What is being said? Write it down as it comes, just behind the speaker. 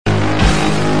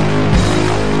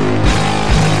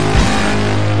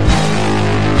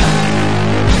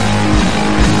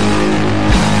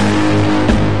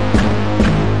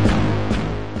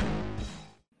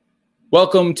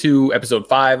Welcome to episode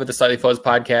 5 of the Slightly Fuzz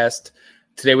podcast.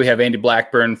 Today we have Andy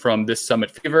Blackburn from This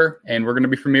Summit Fever, and we're going to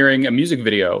be premiering a music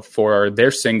video for their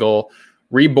single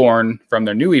Reborn from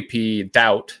their new EP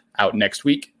Doubt, out next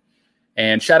week.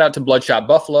 And shout out to Bloodshot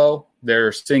Buffalo.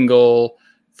 Their single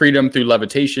Freedom Through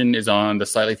Levitation is on the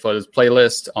Slightly Fuzz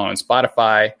playlist on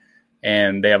Spotify,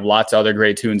 and they have lots of other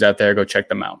great tunes out there. Go check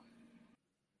them out.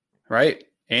 All right,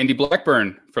 Andy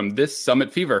Blackburn from This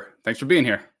Summit Fever. Thanks for being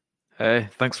here. Hey,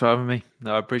 thanks for having me.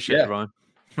 No, I appreciate it, Ryan.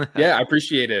 Yeah, I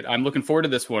appreciate it. I'm looking forward to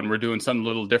this one. We're doing something a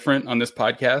little different on this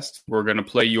podcast. We're going to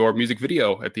play your music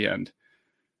video at the end.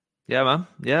 Yeah, man.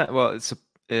 Yeah, well, it's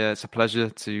a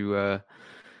pleasure to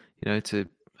to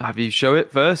have you show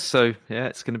it first. So yeah,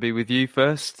 it's going to be with you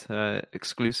first,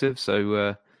 exclusive.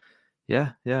 So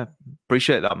yeah,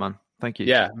 appreciate that, man. Thank you.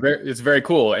 Yeah, it's very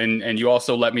cool. And you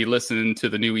also let me listen to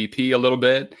the new EP a little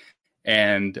bit,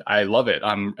 and I love it.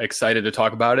 I'm excited to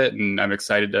talk about it, and I'm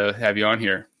excited to have you on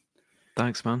here.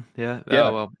 Thanks, man. Yeah.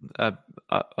 Well,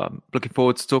 I'm looking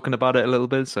forward to talking about it a little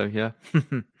bit. So yeah.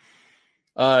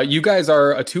 You guys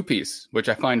are a two-piece, which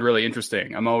I find really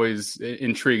interesting. I'm always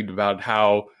intrigued about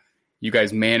how you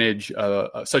guys manage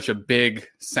such a big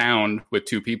sound with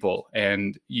two people,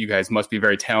 and you guys must be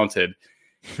very talented.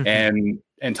 And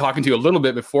talking to you a little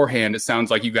bit beforehand, it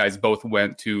sounds like you guys both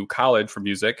went to college for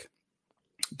music.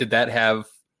 Did that have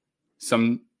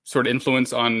some sort of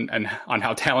influence on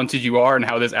how talented you are and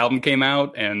how this album came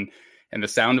out and the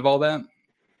sound of all that?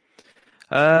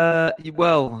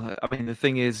 Well, I mean, the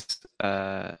thing is,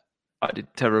 I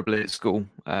did terribly at school.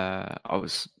 I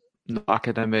was not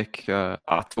academic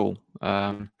at all.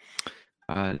 I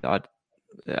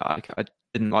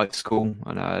didn't like school,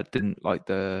 and I didn't like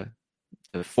the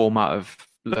format of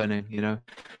learning.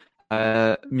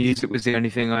 Music was the only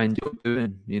thing I enjoyed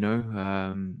doing.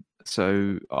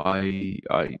 So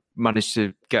I managed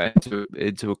to get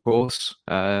into a course.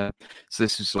 So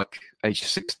this was like age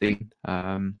 16.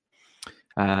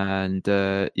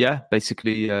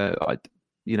 Basically, I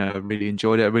really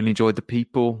enjoyed it. I really enjoyed the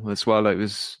people as well. It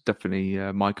was definitely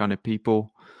my kind of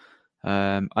people.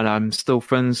 And I'm still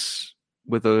friends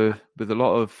with a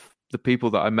lot of the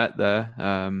people that I met there.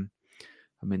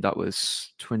 I mean, that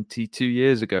was 22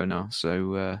 years ago now.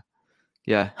 So,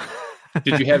 yeah.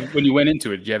 Did you have, when you went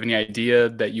into it, did you have any idea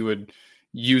that you would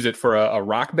use it for a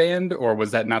rock band, or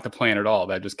was that not the plan at all?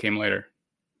 That just came later?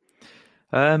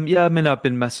 Yeah, I mean, I've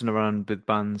been messing around with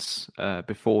bands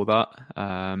before that.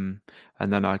 And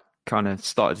then I kind of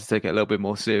started to take it a little bit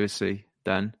more seriously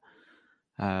then.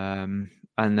 And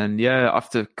then, yeah,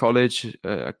 after college,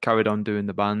 I carried on doing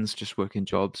the bands, just working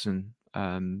jobs and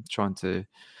trying to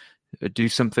do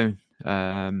something.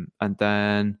 And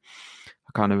then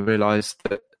I kind of realized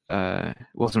that it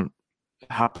wasn't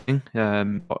happening,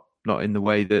 but not in the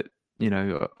way that,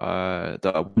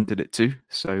 that I wanted it to.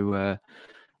 So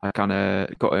I kind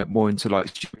of got it more into like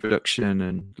studio production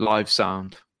and live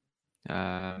sound.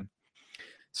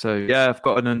 So yeah, I've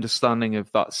got an understanding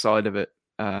of that side of it.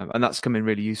 And that's coming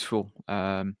really useful.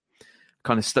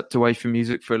 Kind of stepped away from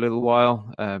music for a little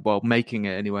while, making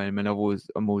it anyway. I mean, I'm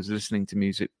always listening to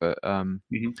music, but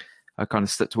I kind of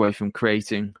stepped away from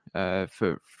creating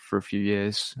for a few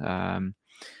years, and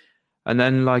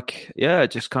then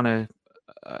just kind of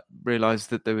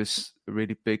realized that there was a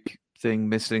really big thing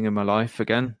missing in my life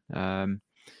again,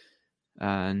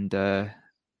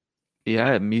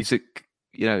 music.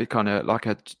 Kind of like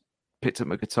I picked up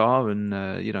my guitar and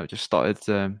just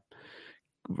started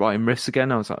writing riffs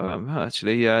again. I was like,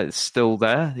 actually, it's still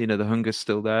there. The hunger's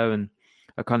still there, and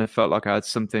I kind of felt like I had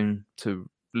something to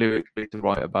lyrically to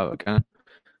write about again.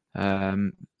 I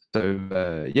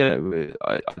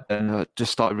then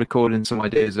just started recording some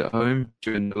ideas at home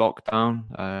during the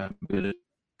lockdown. We had a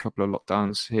couple of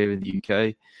lockdowns here in the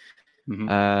UK.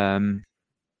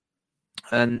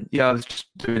 And yeah, I was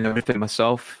just doing everything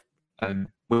myself,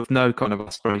 with no kind of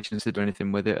aspirations to do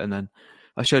anything with it. And then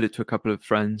I showed it to a couple of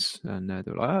friends, and they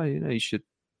were like, "Oh, you should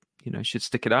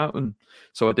stick it out." And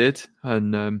so I did.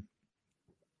 And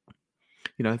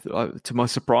to my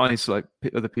surprise, like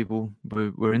other people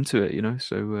were into it.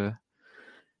 So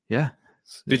yeah.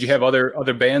 Did you have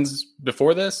other bands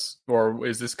before this, or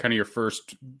is this kind of your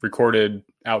first recorded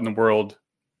out in the world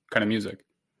kind of music?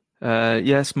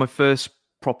 Yes, my first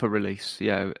proper release.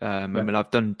 Yeah. I mean,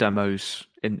 I've done demos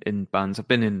in bands. I've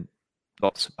been in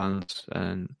lots of bands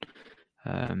and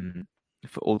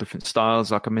for all different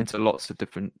styles. Like I'm into lots of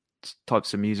different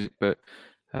types of music, but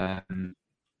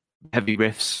heavy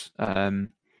riffs, and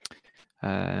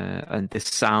this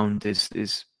sound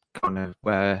is kind of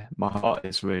where my heart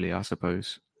is, really, I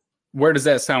suppose. Where does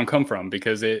that sound come from?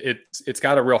 Because it's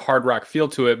got a real hard rock feel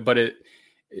to it, but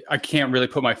I can't really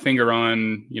put my finger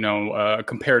on, a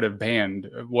comparative band.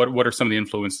 What are some of the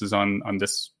influences on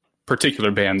this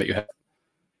particular band that you have?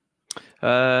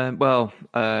 Well,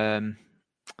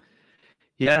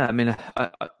 yeah, I mean,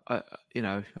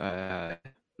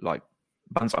 like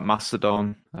bands like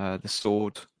Mastodon, The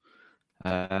Sword.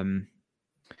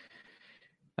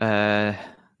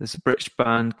 There's a British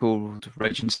band called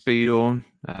Raging Speedhorn.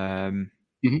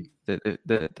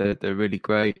 They're really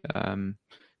great.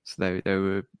 So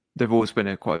they've always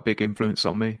been quite a big influence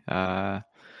on me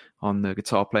on the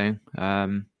guitar playing.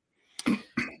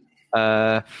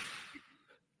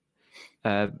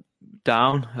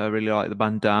 Down, I really like the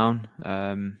band Down.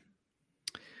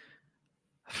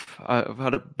 I've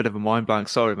had a bit of a mind blank.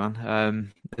 Sorry,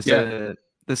 man.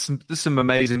 There's some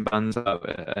amazing bands out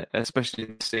there, especially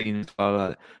in the scene as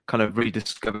well. Kind of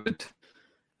rediscovered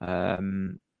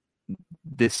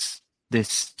this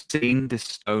scene, this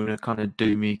stoner kind of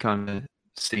doomy kind of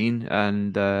scene,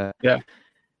 and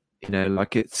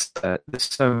like it's there's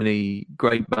so many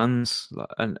great bands,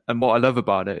 and what I love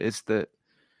about it is that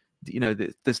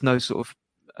there's no sort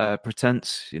of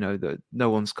pretense, that no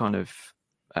one's kind of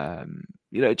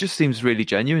it just seems really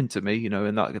genuine to me,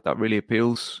 and that really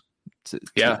appeals to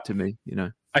me,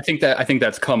 I think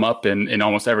that's come up in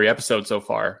almost every episode so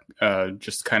far.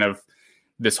 Just kind of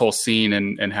this whole scene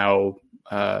and how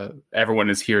everyone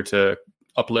is here to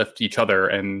uplift each other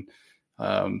and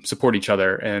support each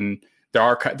other, and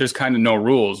there's kind of no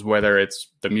rules, whether it's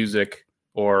the music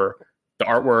or the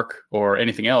artwork or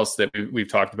anything else that we've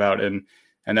talked about, and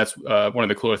that's one of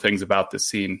the cooler things about this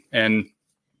scene. And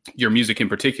your music in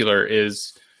particular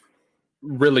is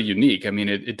really unique. I mean,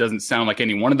 it doesn't sound like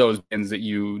any one of those bands that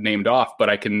you named off, but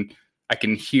I can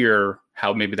hear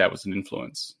how maybe that was an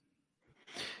influence.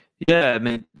 Yeah, I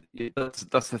mean,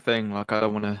 that's the thing. Like, I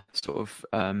don't want to sort of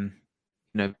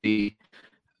be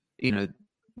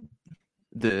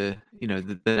the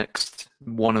next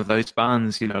one of those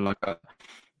bands.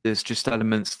 There's just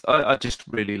elements I just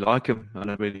really like them, and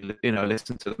I really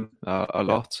listen to them a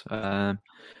lot. And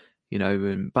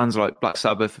bands like Black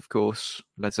Sabbath, of course,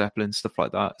 Led Zeppelin, stuff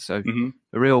like that. So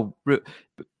a real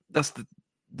that's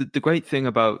the great thing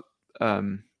about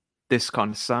this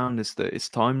kind of sound is that it's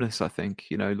timeless. I think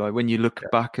like when you look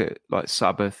back at like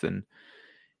Sabbath, and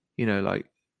like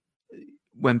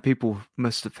when people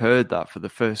must have heard that for the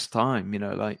first time,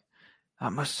 like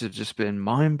that must have just been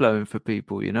mind blowing for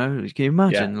people. Can you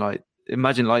imagine?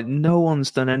 Imagine like no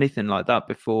one's done anything like that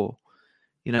before.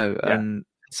 And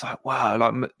it's like, wow,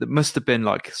 like it must have been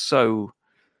like so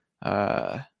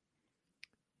like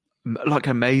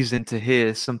amazing to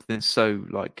hear something so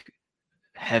like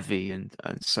heavy and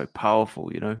so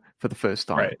powerful, for the first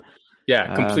time. Right.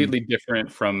 Yeah, completely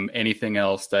different from anything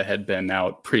else that had been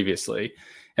out previously.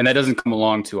 And that doesn't come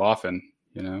along too often,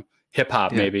 Hip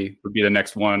hop maybe would be the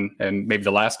next one, and maybe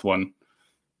the last one.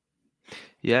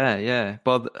 Yeah.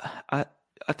 But I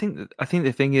think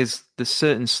the thing is there's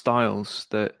certain styles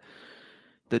that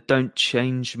don't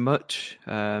change much.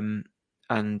 And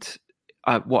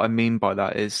what I mean by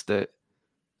that is that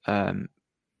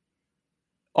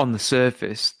on the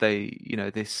surface,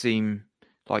 they seem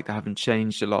like they haven't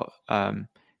changed a lot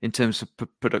in terms of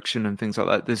production and things like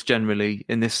that. There's generally,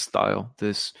 in this style,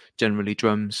 there's generally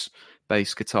drums,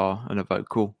 bass, guitar, and a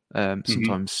vocal.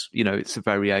 Sometimes, it's a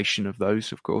variation of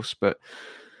those, of course. But,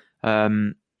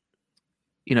 what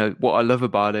I love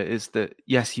about it is that,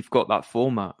 yes, you've got that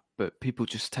format, but people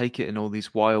just take it in all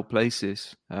these wild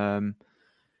places.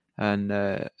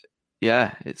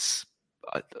 It's...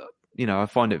 I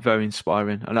find it very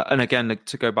inspiring. And again,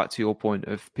 to go back to your point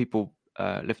of people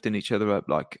lifting each other up,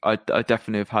 like I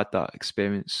definitely have had that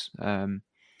experience. Like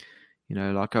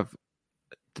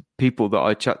the people that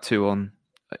I chat to on,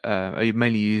 I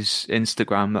mainly use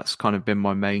Instagram. That's kind of been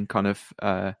my main kind of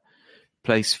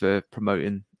place for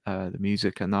promoting the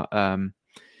music, and that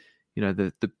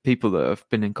the people that I've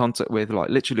been in contact with, like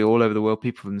literally all over the world,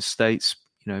 people from the States,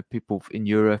 people in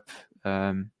Europe,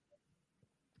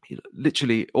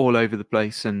 literally all over the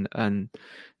place, and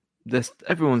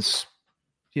everyone's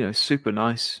super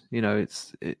nice.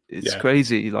 It's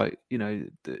crazy, like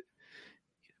the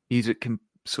music can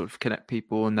sort of connect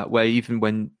people in that way, even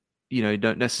when you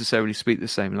don't necessarily speak the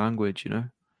same language.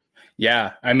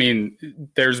 Yeah, I mean,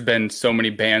 there's been so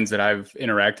many bands that I've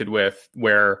interacted with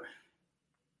where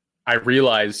I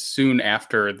realized soon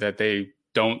after that they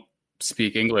don't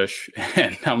speak English,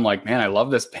 and I'm like, man, I love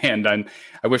this band.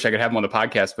 I wish I could have them on the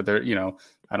podcast, but they're,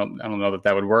 I don't know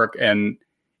that would work. And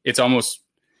it's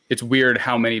weird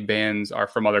how many bands are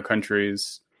from other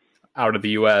countries out of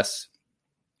the US.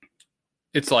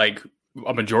 It's like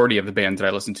a majority of the bands that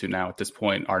I listen to now at this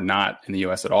point are not in the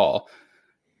US at all.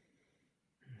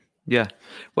 Yeah.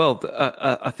 Well,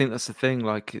 I think that's the thing.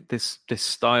 Like this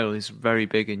style is very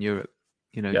big in Europe.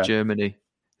 You know, Yeah. Germany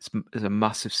is a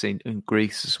massive scene, in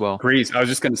Greece as well. Greece. I was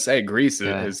just going to say Greece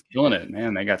Yeah. is killing it,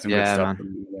 man. They got some good Yeah, stuff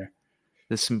man. there.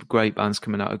 There's some great bands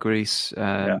coming out of Greece,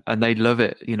 Yeah. and they love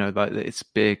it. You know, like it's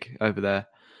big over there.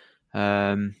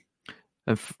 And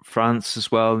France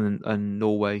as well, and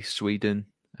Norway, Sweden,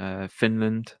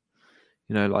 Finland.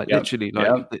 You know, like Yep. literally, like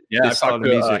Yeah. Yeah. this I've style talked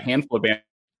of to a music. handful of bands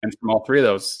from all three of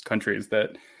those countries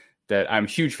that I'm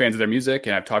huge fans of their music,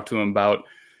 and I've talked to them about,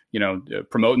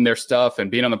 promoting their stuff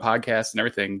and being on the podcast and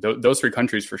everything. Those three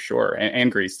countries for sure, and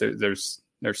Greece. There's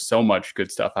so much good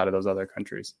stuff out of those other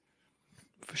countries.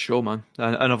 For sure, man,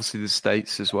 and obviously the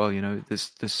States as well. You know,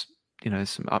 there's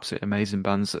some absolutely amazing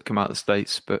bands that come out of the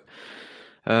States, but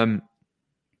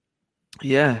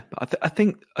yeah, I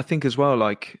think as well.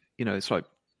 Like, it's like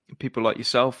people like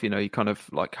yourself. You kind of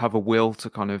like have a will to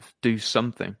kind of do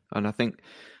something, and I think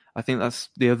that's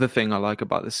the other thing I like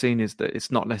about the scene is that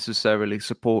it's not necessarily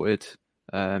supported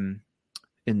in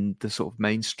the sort of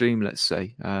mainstream, let's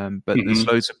say, but there's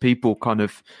loads of people kind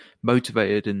of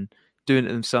motivated and doing it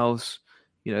themselves.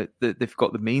 They've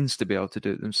got the means to be able to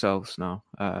do it themselves now,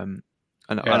 and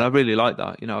I really like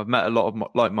that. I've met a lot of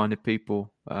like-minded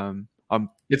people.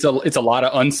 It's a lot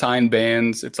of unsigned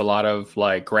bands. It's a lot of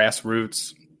like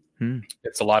grassroots.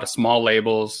 It's a lot of small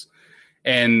labels.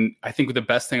 And I think the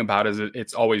best thing about it is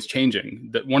it's always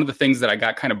changing. One of the things that I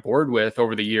got kind of bored with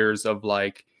over the years of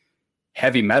like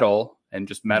heavy metal and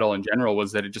just metal in general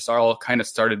was that it just all kind of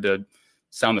started to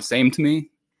sound the same to me.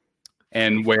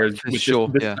 And whereas with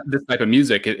this type of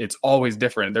music, it's always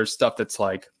different. There's stuff that's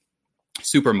like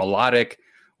super melodic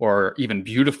or even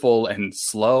beautiful and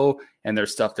slow. And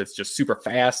there's stuff that's just super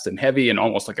fast and heavy and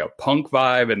almost like a punk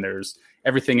vibe. And there's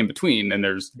everything in between. And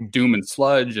there's doom and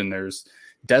sludge and there's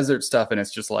desert stuff. And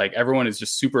it's just like everyone is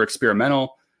just super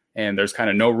experimental and there's kind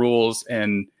of no rules.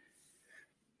 And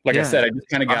like I said, I just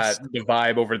kind of got the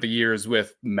vibe over the years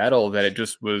with metal that it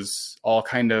just was all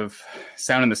kind of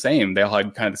sounding the same. They all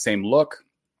had kind of the same look.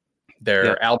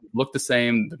 Their albums looked the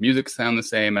same. The music sound the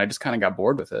same. And I just kind of got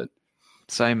bored with it.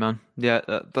 Same, man. Yeah,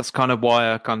 that's kind of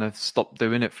why I kind of stopped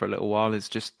doing it for a little while. It's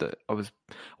just that I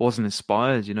wasn't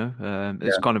inspired,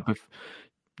 It's kind of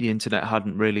the internet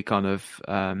hadn't really kind of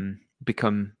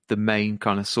become the main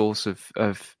kind of source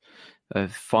of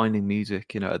finding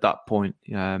music, at that point.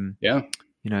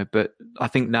 But I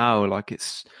think now, like,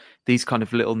 it's these kind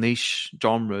of little niche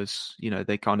genres,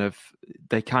 they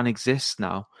can exist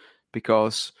now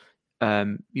because,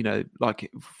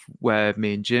 like where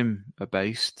me and Jim are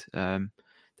based,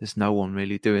 there's no one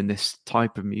really doing this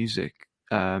type of music.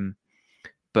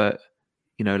 But,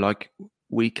 like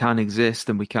we can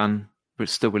exist and we can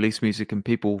still release music and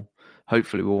people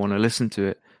hopefully will want to listen to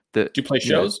it. Do you play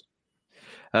shows?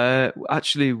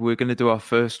 Actually, we're going to do our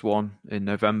first one in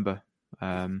November.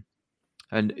 And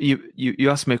you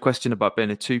asked me a question about being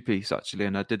a two-piece actually,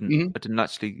 and I didn't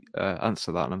actually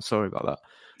answer that, and I'm sorry about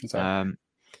that.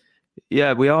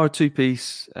 Yeah, we are a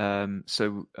two-piece.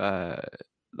 So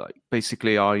like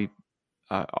basically, I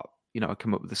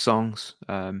come up with the songs,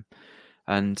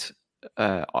 and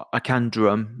I can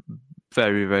drum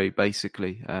very, very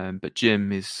basically. But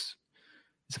Jim is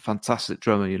a fantastic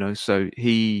drummer, so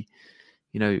he,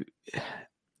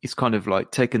 he's kind of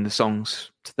like taken the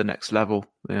songs to the next level,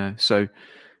 So,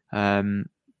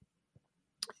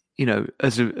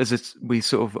 we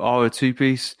sort of are a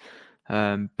two-piece,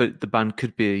 but the band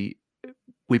could be.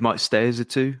 We might stay as a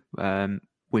two.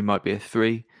 We might be a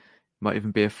three. Might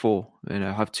even be a four.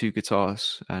 Have two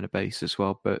guitars and a bass as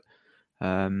well. But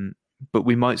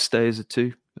we might stay as a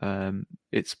two.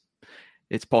 It's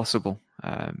possible.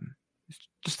 It's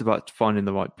just about finding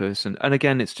the right person, and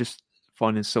again, it's just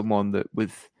finding someone that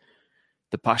with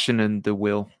the passion and the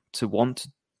will to want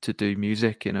to do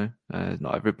music.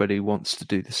 Not everybody wants to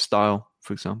do the style,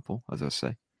 for example, as I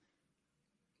say.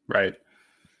 Right.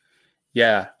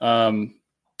 Yeah.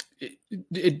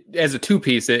 As a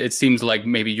two-piece, it seems like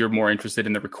maybe you're more interested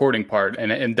in the recording part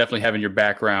and definitely having your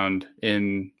background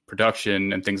in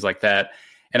production and things like that.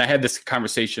 And I had this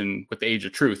conversation with the Age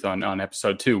of Truth on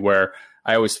episode 2, where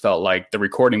I always felt like the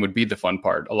recording would be the fun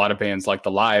part. A lot of bands like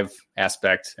the live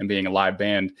aspect and being a live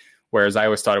band, whereas I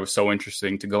always thought it was so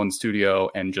interesting to go in the studio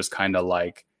and just kind of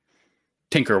like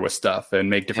tinker with stuff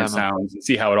and make different sounds and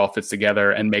see how it all fits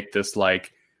together and make this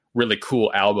like really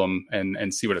cool album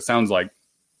and see what it sounds like.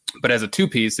 But as a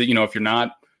two-piece, if you're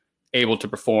not able to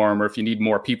perform or if you need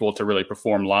more people to really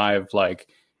perform live, like,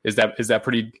 is that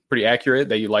pretty accurate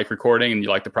that you like recording and you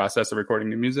like the process of recording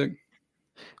new music?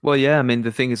 Well, yeah. I mean,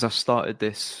 the thing is, I've started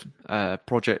this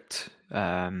project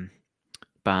band.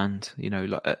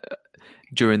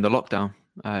 during the lockdown.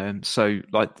 So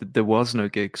like there was no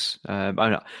gigs.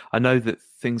 I know that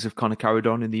things have kind of carried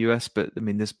on in the US, but I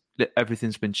mean,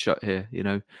 everything's been shut here. You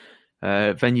know,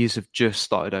 venues have just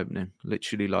started opening,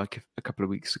 literally like a couple of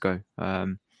weeks ago.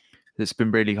 It's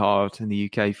been really hard in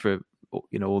the UK for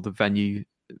all the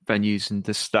venues and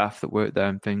the staff that work there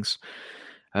and things,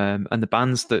 and the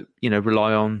bands that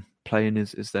rely on playing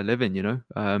as their living.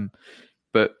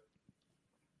 But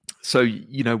so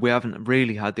we haven't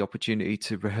really had the opportunity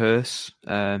to rehearse.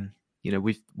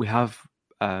 We have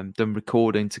done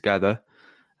recording together.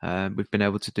 We've been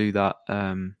able to do that,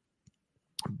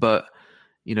 but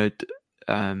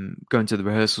going to the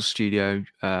rehearsal studio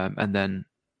and then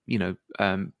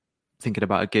thinking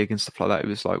about a gig and stuff like that, it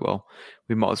was like, well,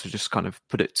 we might as well just kind of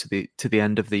put it to the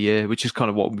end of the year, which is kind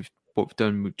of what we've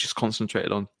done. We've just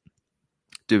concentrated on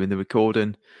doing the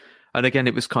recording. And again,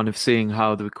 it was kind of seeing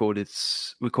how the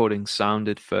recording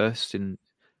sounded first, and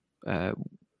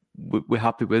we're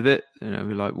happy with it.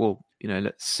 We're like, well,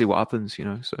 let's see what happens.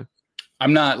 So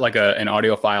I'm not like an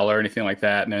audiophile or anything like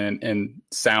that, and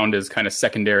sound is kind of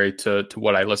secondary to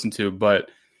what I listen to,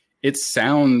 but it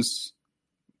sounds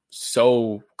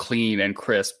so clean and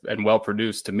crisp and well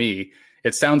produced to me.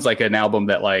 It sounds like an album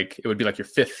that like it would be like your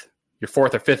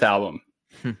fourth or fifth album.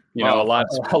 A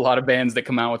lot of bands that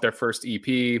come out with their first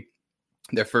EP,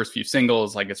 their first few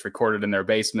singles, like it's recorded in their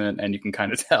basement and you can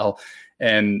kind of tell,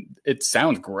 and it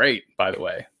sounds great, by the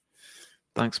way.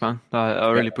 Thanks, man. I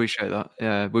really appreciate that.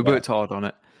 Yeah, we worked hard on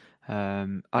it.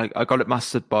 I got it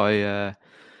mastered by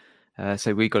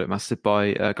we got it mastered by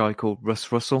a guy called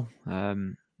Russ Russell,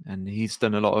 and he's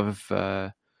done a lot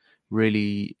of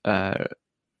really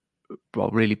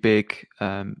big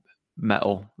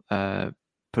metal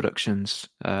productions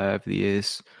over the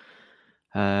years.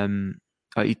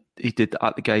 He did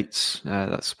At the Gates.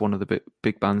 That's one of the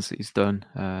big bands that he's done.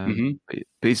 But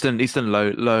he's done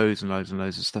loads and loads and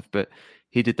loads of stuff. But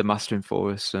he did the mastering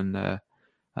for us, and that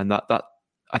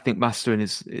I think mastering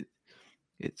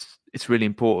it's really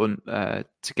important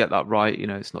to get that right.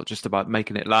 It's not just about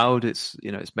making it loud. It's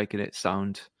making it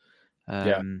sound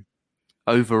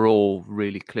overall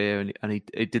really clear. And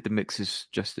he did the mixes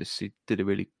justice. He did a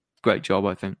really great job,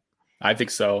 I think. I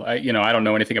think so. I don't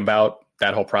know anything about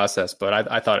that whole process, but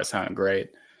I thought it sounded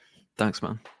great. Thanks,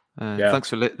 man. Thanks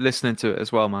for listening to it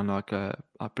as well, man. Like, I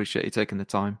appreciate you taking the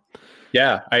time.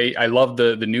 Yeah, I love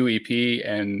the new EP,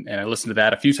 and I listened to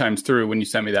that a few times through when you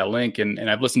sent me that link, and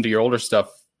I've listened to your older stuff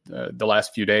the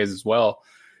last few days as well,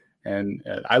 and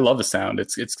I love the sound.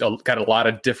 It's got a lot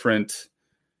of different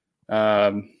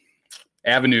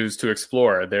avenues to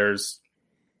explore. There's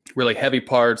really heavy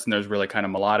parts, and there's really kind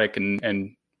of melodic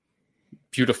and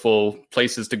beautiful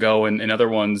places to go, and other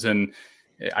ones, and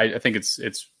I think it's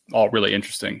all really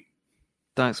interesting.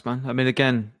 Thanks, man. I mean,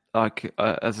 again, like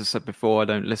as I said before, I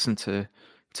don't listen to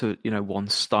one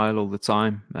style all the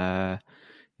time. I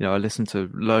listen to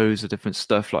loads of different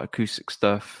stuff, like acoustic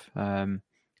stuff,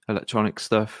 electronic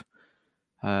stuff.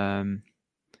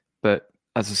 But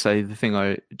as I say, the thing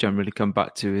I generally come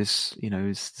back to is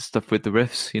the stuff with the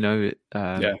riffs.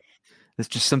 There's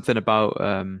just something about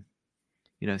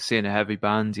seeing a heavy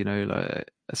band,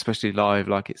 like especially live,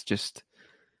 like it's just.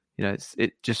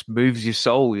 It just moves your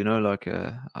soul, like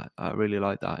I really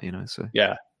like that, so.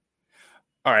 Yeah.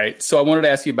 All right. So I wanted to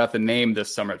ask you about the name, The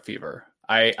Summit Fever.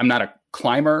 I'm not a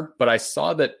climber, but I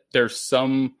saw that there's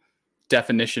some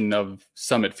definition of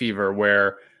summit fever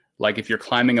where, like, if you're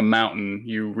climbing a mountain,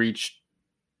 you reach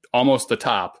almost the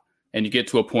top and you get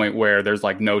to a point where there's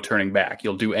like no turning back.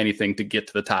 You'll do anything to get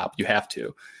to the top. You have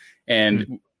to.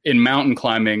 And in mountain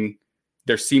climbing,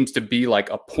 there seems to be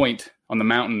like a point on the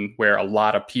mountain where a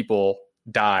lot of people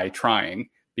die trying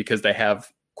because they have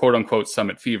quote unquote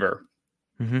summit fever.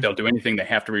 They'll do anything. They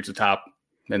have to reach the top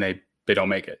and they don't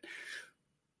make it.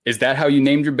 Is that how you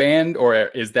named your band, or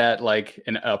is that like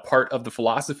a part of the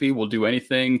philosophy? We'll do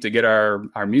anything to get our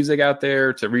music out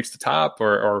there to reach the top,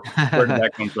 or where did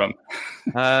that come from?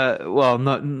 Well,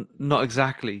 not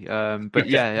exactly. But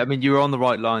yeah, I mean, you were on the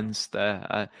right lines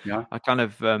there. I kind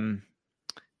of,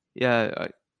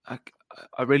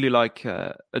 I really like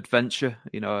adventure.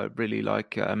 I really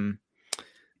like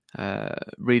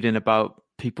reading about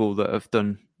people that have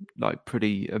done like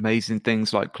pretty amazing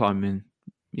things, like climbing,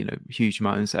 huge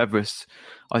mountains. Everest,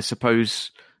 I suppose,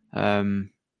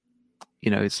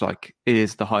 it's like, it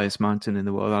is the highest mountain in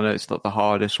the world. I know it's not the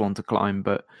hardest one to climb,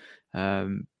 but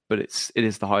it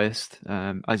is the highest.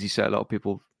 As you say, a lot of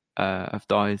people have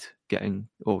died getting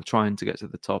or trying to get to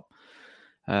the top.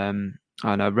 And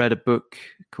I read a book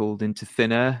called Into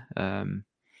Thin Air,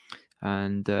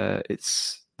 and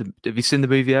have you seen the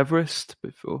movie Everest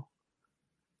before?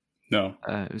 No.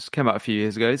 Came out a few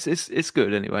years ago. It's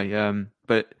good anyway.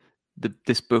 But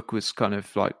this book was kind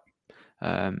of like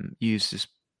used as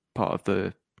part of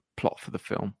the plot for the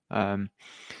film. And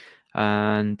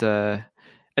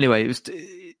anyway, it was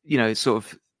it's sort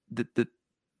of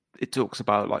it talks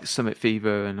about like summit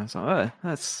fever, and I was like, oh,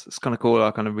 that's kind of cool.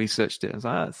 I kind of researched it. I was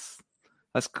like,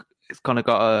 that's it's kind of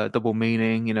got a double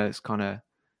meaning, it's kind of,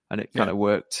 and it kind of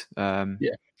worked.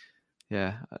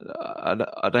 Yeah,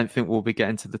 I don't think we'll be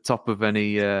getting to the top of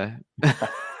any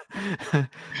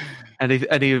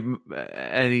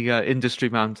any industry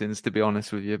mountains, to be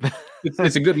honest with you.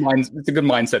 It's a good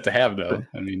mindset to have, though.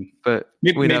 I mean, but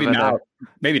maybe not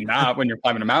when you're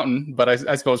climbing a mountain, but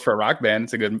I suppose for a rock band,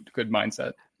 it's a good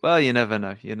mindset. Well, you never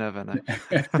know. Yep.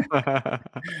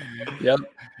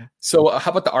 So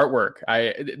how about the artwork?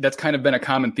 That's kind of been a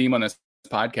common theme on this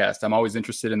podcast. I'm always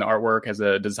interested in the artwork as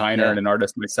a designer and an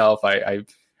artist myself. I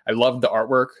love the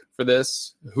artwork for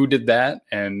this. Who did that,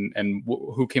 and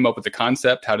who came up with the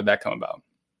concept? How did that come about?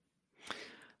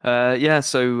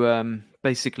 So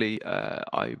basically,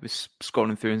 I was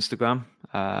scrolling through Instagram,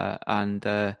 and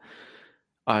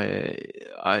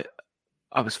I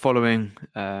was following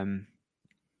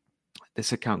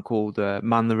this account called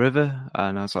Man the River,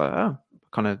 and I was like, oh,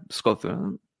 kind of scrolled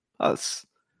through. That's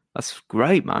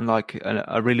great, man. Like,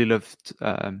 I really loved,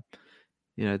 the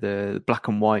black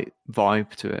and white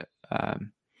vibe to it.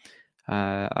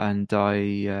 And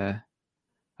I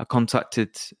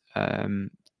contacted the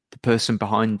person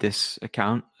behind this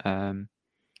account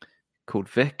called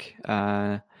Vic,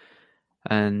 and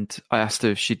I asked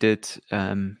her if she did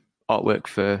artwork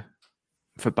for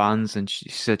bands, and she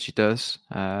said she does.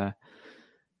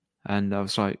 And I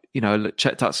was like,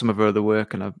 checked out some of her other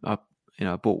work, and I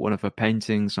bought one of her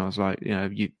paintings, and I was like,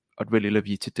 I'd really love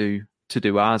you to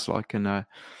do ours, like, and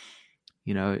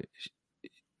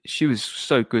she was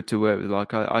so good to work with.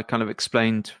 Like, I kind of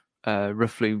explained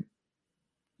roughly,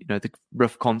 the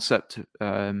rough concept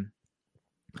of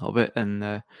it,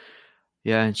 and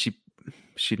and she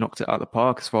knocked it out of the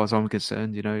park as far as I'm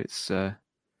concerned.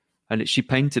 She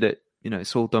painted it.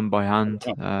 It's all done by hand.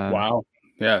 Wow.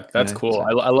 Yeah, that's cool.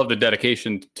 So, I love the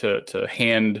dedication to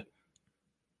hand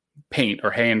paint or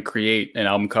hand create an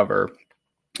album cover.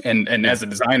 And as a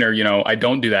designer, I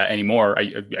don't do that anymore.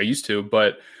 I used to,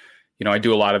 but I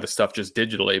do a lot of the stuff just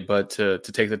digitally. But to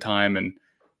take the time and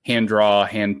hand draw,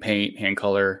 hand paint, hand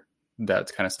color,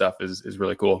 that kind of stuff is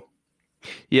really cool.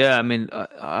 Yeah, I mean,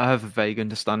 I have a vague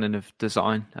understanding of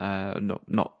design,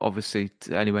 not obviously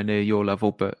anywhere near your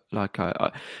level, but like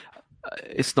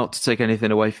it's not to take anything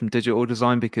away from digital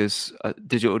design, because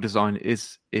digital design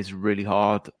is really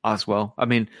hard as well. I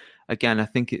mean, again, I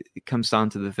think it comes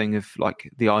down to the thing of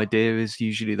like the idea is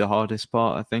usually the hardest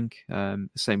part, I think.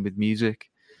 Same with music,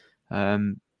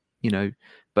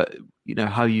 but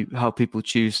how people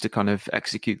choose to kind of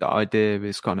execute that idea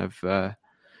is kind of,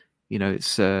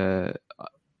 it's, I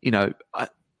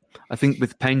think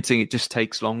with painting, it just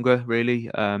takes longer,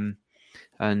 really.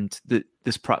 And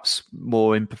there's perhaps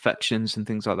more imperfections and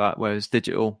things like that. Whereas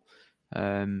digital,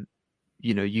 you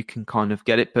can kind of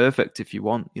get it perfect if you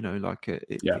want, you're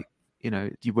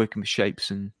working with shapes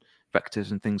and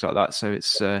vectors and things like that. So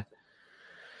it's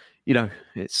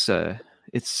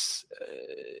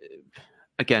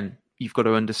again, you've got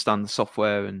to understand the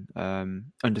software and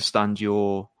understand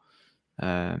your,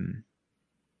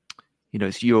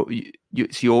 it's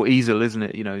your easel, isn't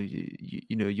it?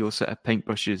 Your set of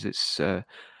paintbrushes. It's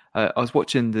I was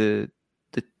watching the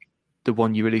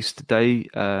one you released today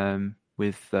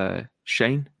with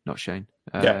Shane.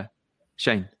 Yep.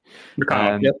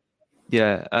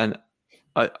 Yeah, and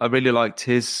I really liked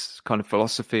his kind of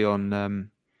philosophy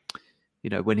on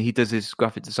when he does his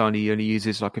graphic design, he only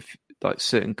uses like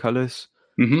certain colors.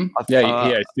 Mm-hmm.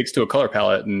 He sticks to a color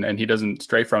palette, and he doesn't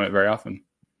stray from it very often.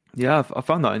 Yeah, I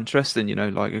found that interesting.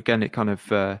 Like, again, it kind of,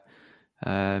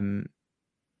 I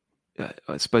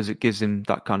suppose it gives him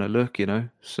that kind of look.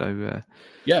 So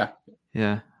yeah.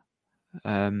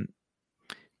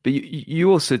 But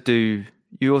you also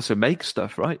make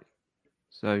stuff, right?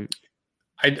 So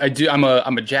I do. I'm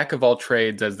a jack of all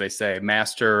trades, as they say,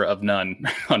 master of none.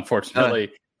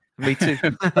 Unfortunately, me too.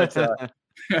 But,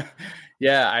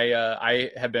 I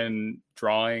have been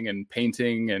drawing and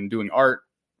painting and doing art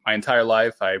my entire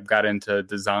life. I got into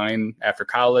design after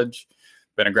college,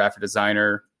 been a graphic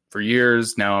designer for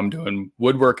years. Now I'm doing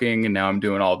woodworking, and now I'm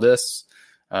doing all this.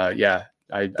 I do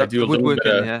a little bit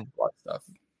of a lot of stuff.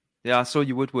 Yeah, I saw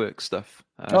your woodwork stuff.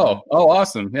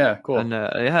 Awesome. Yeah, cool. And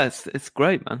it's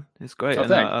great, man. It's great.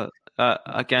 Oh, and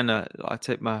again, I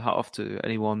take my hat off to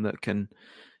anyone that can,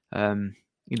 to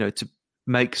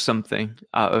make something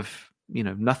out of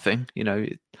nothing,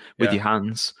 with Yeah. your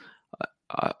hands.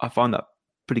 I find that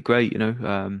pretty great.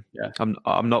 Yeah.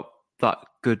 I'm not that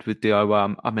good with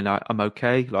DIY. I'm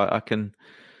okay. Like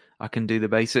I can do the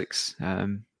basics.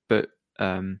 But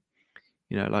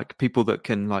like people that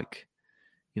can like,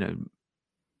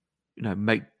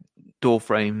 make door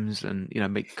frames and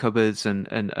make cupboards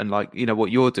and like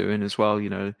what you're doing as well.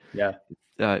 Yeah.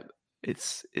 Uh,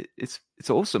 it's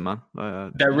awesome, man.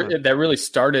 That really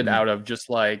started Mm. out of just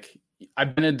like,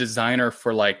 I've been a designer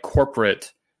for like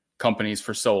corporate companies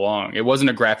for so long. It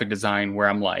wasn't a graphic design where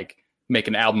I'm like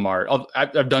making album art.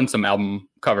 I've done some album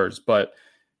covers, but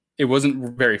it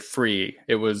wasn't very free.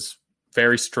 It was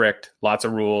very strict, lots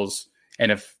of rules.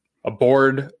 And if a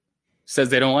board says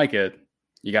they don't like it,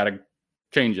 you got to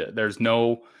change it. There's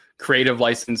no creative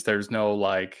license. There's no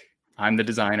like, I'm the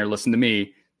designer, listen to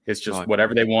me. It's just Right.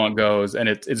 whatever they want goes. And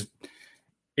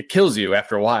it kills you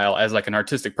after a while as like an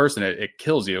artistic person. It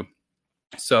kills you.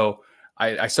 So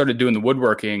I started doing the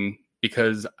woodworking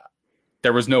because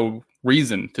there was no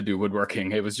reason to do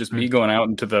woodworking. It was just me going out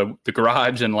into the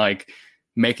garage and like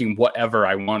making whatever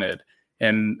I wanted.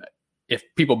 And if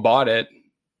people bought it,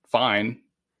 fine.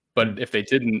 But if they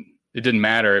didn't, it didn't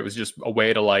matter. It was just a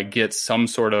way to like get some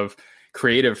sort of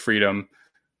creative freedom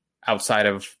outside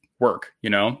of work,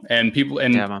 and people,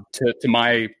 and to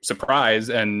my surprise,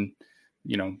 and,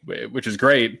 which is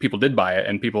great, people did buy it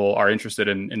and people are interested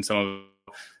in some of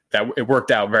that. It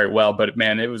worked out very well, but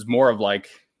man, it was more of like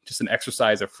just an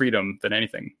exercise of freedom than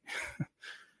anything.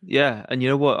 Yeah. And you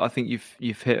know what? I think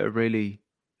you've hit a really,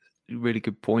 really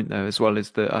good point there as well,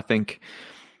 is that I think,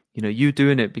 you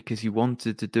doing it because you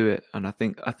wanted to do it. And I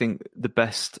think the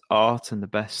best art and the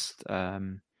best,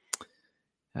 the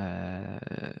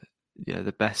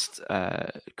best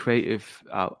creative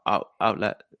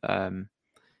outlet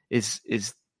is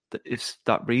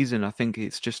that reason. I think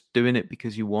it's just doing it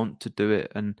because you want to do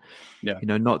it, and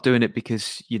not doing it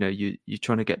because you're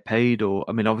trying to get paid. Or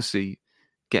obviously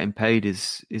getting paid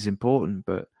is important,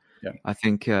 but I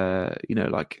think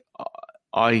like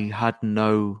I had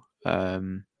no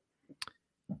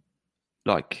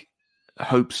like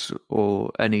hopes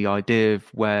or any idea of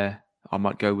where I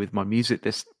might go with my music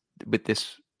with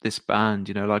this band,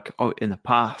 like in the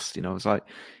past, I was like,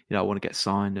 I want to get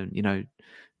signed and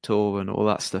tour and all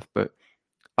that stuff, but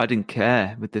I didn't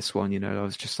care with this one. I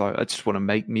was just like, I just want to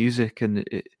make music, and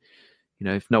it,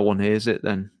 if no one hears it,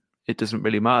 then it doesn't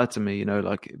really matter to me,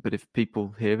 like, but if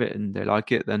people hear it and they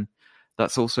like it, then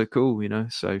that's also cool,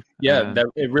 so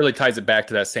that it really ties it back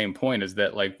to that same point, is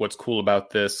that like what's cool about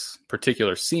this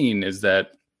particular scene is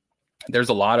that there's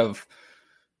a lot of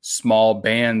small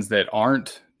bands that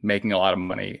aren't making a lot of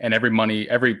money, and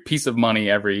every piece of money,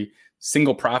 every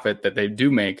single profit that they do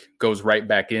make goes right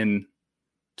back in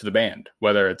to the band,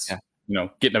 whether it's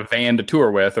getting a van to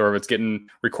tour with, or if it's getting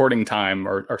recording time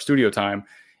or studio time.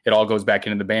 It all goes back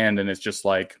into the band, and it's just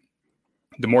like,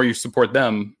 the more you support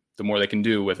them, the more they can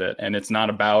do with it. And it's not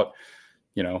about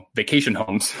vacation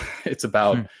homes. It's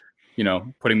about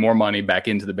putting more money back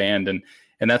into the band, and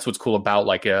that's what's cool about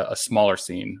like a smaller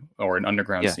scene or an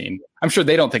underground scene. I'm sure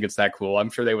they don't think it's that cool.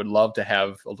 I'm sure they would love to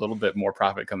have a little bit more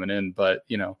profit coming in, but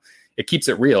it keeps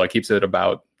it real. It keeps it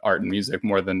about art and music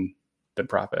more than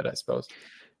profit, I suppose.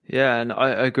 Yeah, and I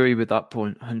agree with that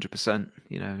point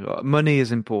 100%. Money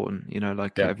is important,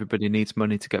 everybody needs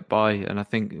money to get by. And I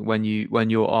think when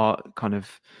your art kind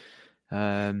of,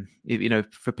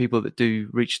 for people that do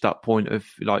reach that point of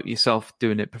like yourself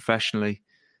doing it professionally,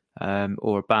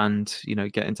 or a band,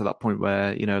 getting to that point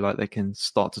where, like they can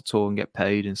start to tour and get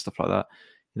paid and stuff like that,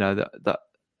 that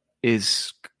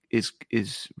is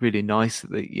really nice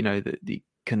that that you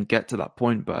can get to that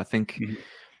point. But I think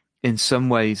in some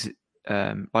ways,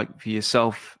 like for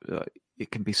yourself,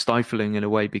 it can be stifling in a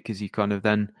way, because you kind of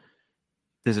then,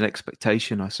 there's an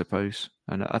expectation, I suppose.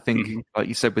 And I think, like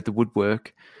you said, with the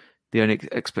woodwork, the only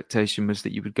expectation was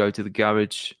that you would go to the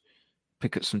garage,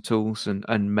 pick up some tools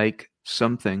and make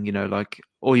something, like,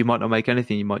 or you might not make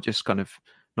anything. You might just kind of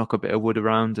knock a bit of wood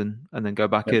around and then go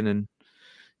back in and,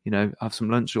 have some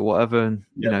lunch or whatever. And,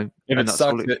 if and it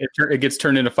sucks, it gets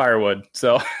turned into firewood.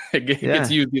 So it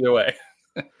gets used either way.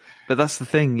 But that's the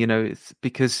thing, it's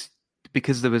because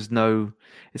there was no,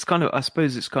 it's kind of, I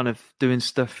suppose it's kind of doing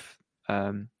stuff.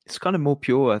 It's kind of more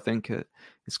pure. I think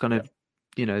it's kind of,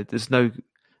 there's no,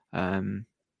 a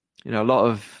lot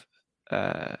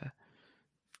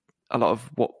of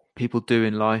what people do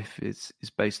in life is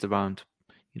based around,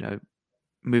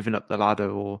 moving up the ladder,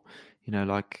 or,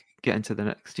 like getting to the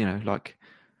next, like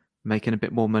making a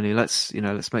bit more money. Let's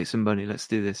make some money. Let's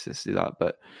do this. Let's do that.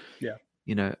 But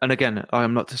and again, I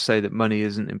am not to say that money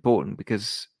isn't important,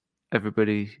 because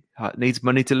everybody needs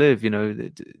money to live,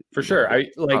 For sure. I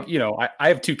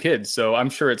have 2 kids, so I'm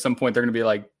sure at some point they're going to be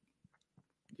like,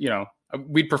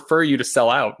 we'd prefer you to sell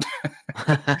out.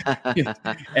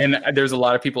 And there's a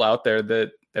lot of people out there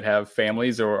that have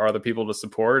families or other people to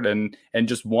support and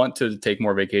just want to take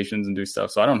more vacations and do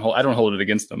stuff. So I don't hold it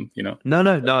against them, No,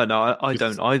 I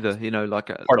don't either. Like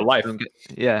part of life.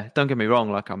 Don't get me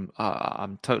wrong. Like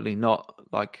I'm totally not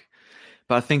like,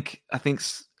 but I think I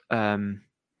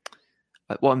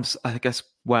guess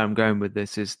where I'm going with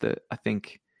this is that I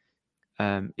think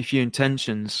if your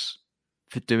intentions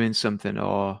for doing something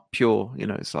are pure,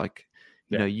 it's like,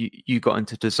 you got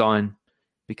into design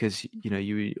because,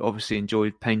 you obviously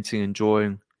enjoyed painting and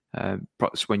drawing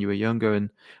perhaps when you were younger. And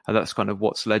that's kind of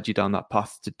what's led you down that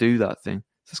path to do that thing.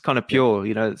 So it's kind of pure,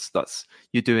 that's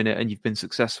you're doing it and you've been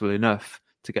successful enough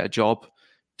to get a job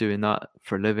doing that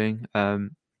for a living.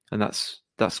 And that's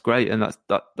great. And that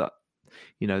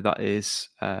is,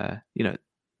 that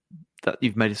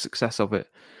you've made a success of it.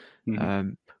 Mm-hmm.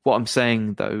 What I'm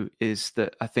saying though is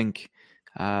that I think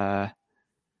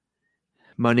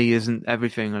money isn't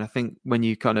everything, and I think when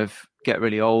you kind of get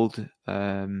really old,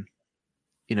 like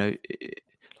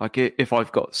if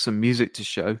I've got some music to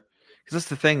show, because that's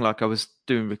the thing. Like I was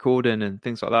doing recording and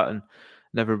things like that, and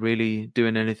never really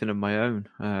doing anything of my own.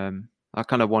 I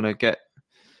kind of want to get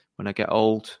when I get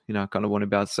old, I kind of want to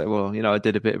be able to say, well, I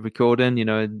did a bit of recording,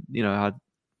 I had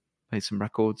made some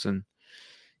records, and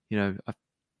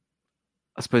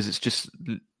I suppose it's just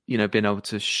being able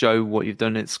to show what you've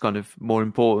done. It's kind of more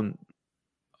important.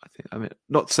 I mean,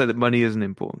 not to say that money isn't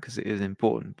important, because it is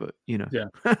important, but yeah.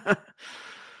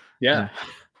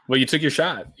 Well, you took your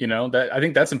shot. That I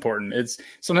think that's important. It's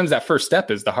sometimes that first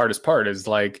step is the hardest part, is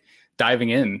like diving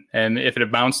in, and if it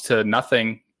amounts to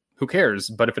nothing, who cares?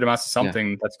 But if it amounts to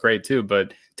something, that's great too.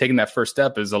 But taking that first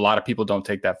step is, a lot of people don't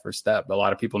take that first step. A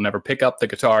lot of people never pick up the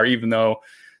guitar, even though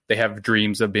they have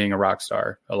dreams of being a rock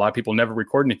star. A lot of people never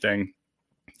record anything,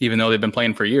 even though they've been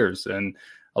playing for years. And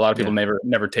a lot of people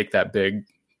never take that big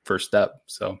first step.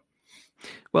 So,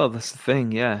 well, that's the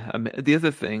thing. Yeah. I mean, the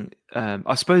other thing,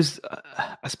 I suppose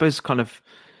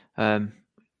the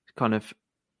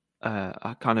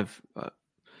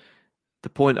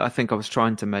point I think I was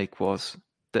trying to make was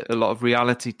that a lot of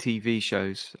reality TV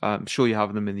shows, I'm sure you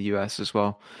have them in the US as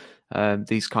well.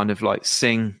 These kind of like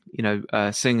sing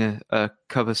a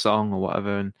cover song or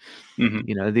whatever, and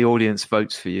the audience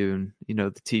votes for you, and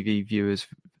the TV viewers,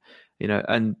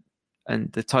 and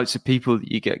the types of people that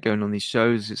you get going on these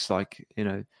shows, it's like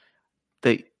I'm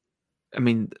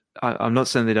not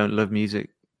saying they don't love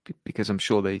music, because I'm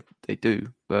sure they do,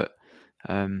 but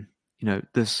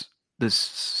there's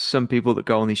some people that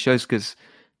go on these shows because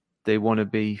they want to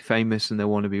be famous and they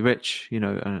want to be rich,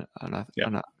 and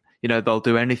they'll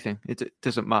do anything. It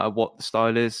doesn't matter what the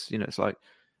style is. It's like,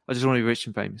 I just want to be rich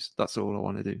and famous. That's all I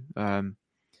want to do. And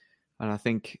I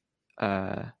think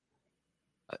I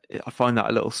find that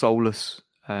a little soulless.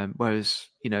 Whereas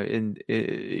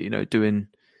in doing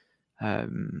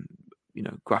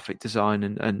graphic design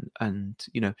and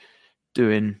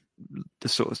doing the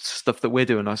sort of stuff that we're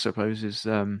doing, I suppose, is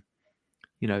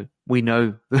we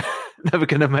know never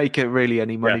going to make it really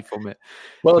any money from it.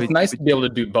 Well, it's nice to be able to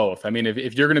do both. I mean,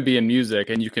 if you're going to be in music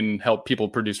and you can help people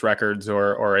produce records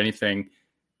or anything,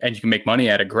 and you can make money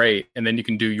at it, great. And then you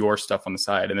can do your stuff on the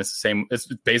side. And it's the same. It's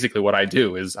basically what I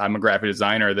do. Is I'm a graphic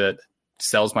designer that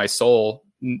sells my soul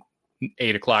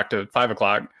 8 o'clock to 5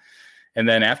 o'clock. And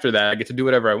then after that, I get to do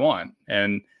whatever I want.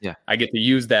 And I get to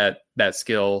use that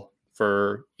skill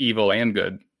for evil and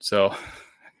good. So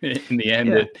in the end,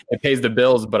 it pays the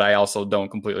bills, but I also don't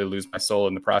completely lose my soul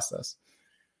in the process.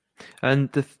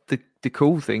 And the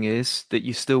cool thing is that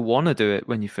you still want to do it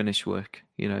when you finish work.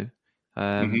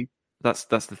 That's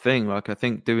the thing. Like, I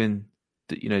think doing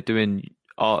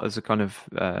art as a kind of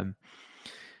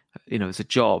as a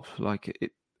job,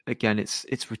 like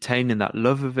it's retaining that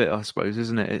love of it, I suppose,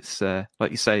 isn't it? It's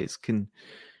like you say,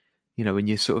 when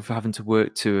you're sort of having to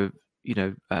work to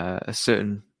a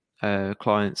certain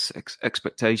client's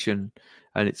expectation,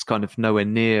 and it's kind of nowhere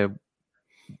near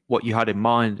what you had in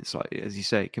mind. It's like, as you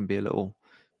say, it can be a little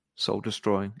soul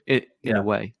destroying in a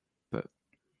way, but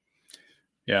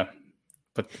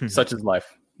such is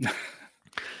life.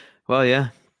 Well, yeah,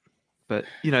 but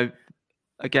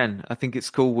again, I think it's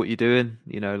cool what you're doing.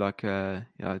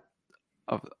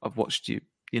 I've watched you,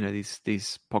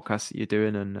 these podcasts that you're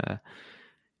doing, and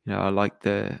I like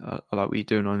what you're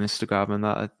doing on Instagram, and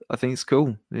that I think it's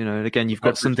cool. And again, you've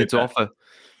got something to offer.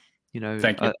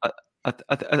 Thank you.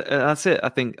 That's it. I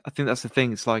think that's the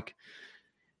thing. It's like,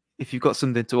 if you've got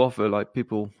something to offer, like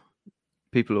people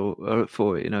are up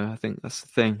for it. I think that's the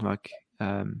thing. Like,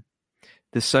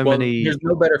 there's so Well, many. there's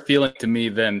no better feeling to me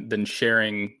than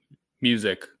sharing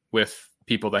music with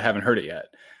people that haven't heard it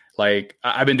yet. Like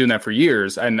I've been doing that for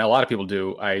years, and a lot of people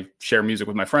do. I share music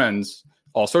with my friends,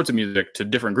 all sorts of music to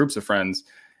different groups of friends.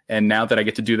 And now that I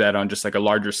get to do that on just like a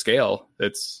larger scale,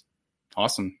 it's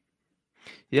awesome.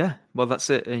 Yeah, well, that's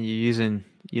it. And you're using,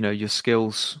 your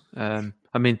skills. I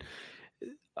mean,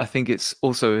 I think it's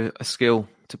also a skill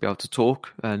to be able to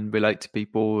talk and relate to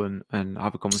people and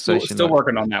have a conversation. Still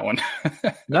working on that one.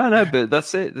 No, but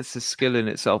that's it. That's a skill in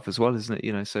itself as well, isn't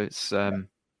it? So it's,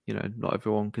 not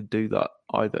everyone could do that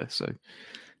either. So,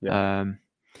 Yeah.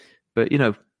 But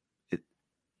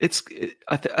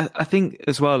I think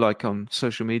as well, like on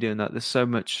social media and that, there's so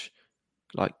much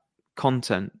like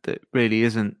content that really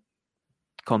isn't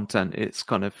content. It's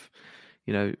kind of,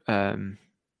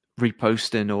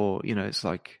 reposting, or it's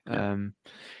like,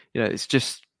 it's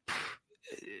just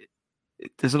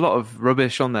there's a lot of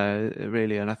rubbish on there,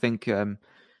 really. And I think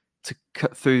to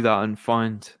cut through that and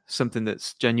find something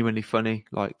that's genuinely funny,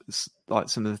 like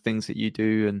some of the things that you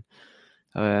do,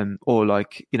 and or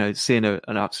like seeing an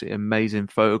absolutely amazing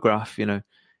photograph,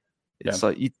 it's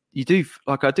like you do,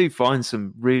 like, I do find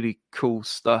some really cool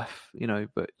stuff,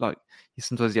 but like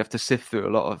sometimes you have to sift through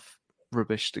a lot of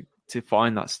rubbish to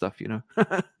find that stuff,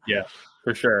 Yeah,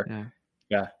 for sure.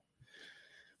 Yeah.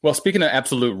 Well, speaking of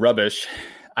absolute rubbish,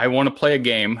 I want to play a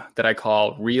game that I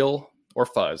call Real or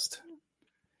Fuzzed.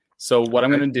 So what I'm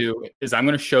going to do is I'm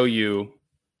going to show you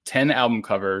 10 album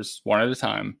covers one at a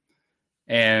time,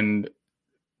 and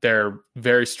they're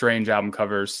very strange album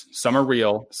covers. Some are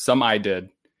real, some I did,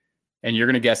 and you're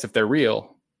going to guess if they're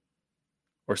real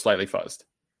or slightly fuzzed.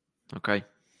 Okay.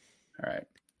 All right.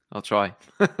 I'll try.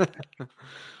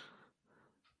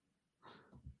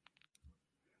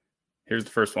 Here's the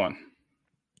first one.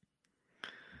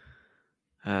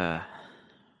 I'm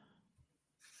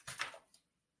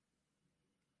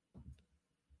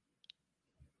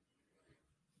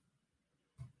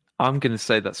going to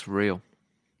say that's real.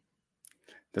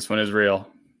 This one is real.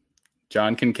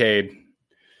 John Kincaid.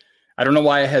 I don't know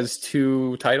why it has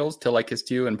two titles, Till I Kissed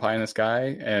You and Pie in the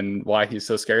Sky, and why he's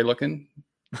so scary looking.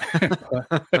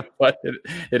 but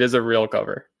it is a real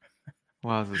cover.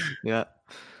 Wow. Yeah.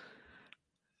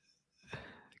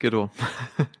 Good one.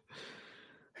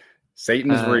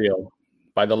 Satan's Real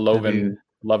by the Lovin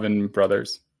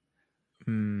Brothers.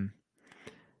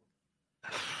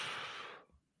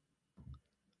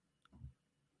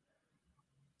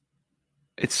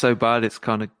 It's so bad it's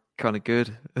kind of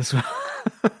good as well.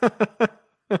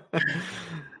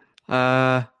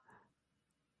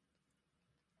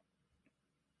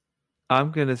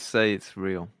 I'm gonna say it's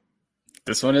real.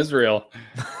 This one is real.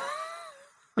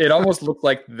 It almost looked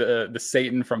like the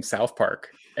Satan from South Park,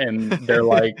 and they're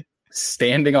like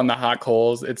standing on the hot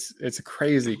coals. It's a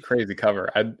crazy cover.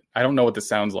 I don't know what this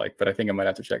sounds like, but I think I might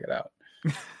have to check it out.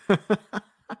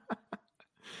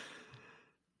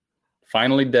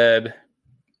 Finally Dead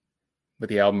with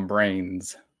the album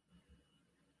Brains.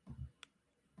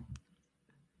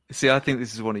 See, I think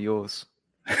this is one of yours.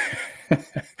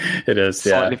 It is,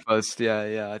 slightly fuzzed.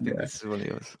 Yeah. I think this is one of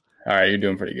yours. All right, you're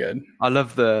doing pretty good. I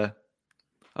love the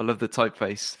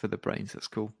typeface for the Brains. That's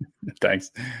cool.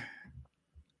 Thanks.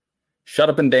 Shut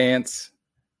Up and Dance.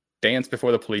 Dance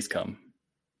Before the Police Come.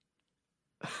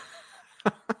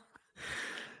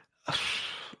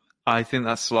 I think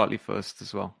that's slightly fuzzed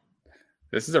as well.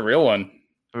 This is a real one.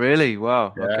 Really?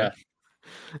 Wow. Yeah.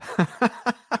 Okay.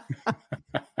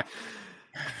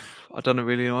 I don't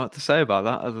really know what to say about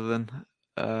that other than,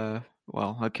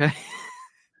 well, okay.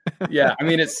 Yeah, I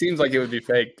mean, it seems like it would be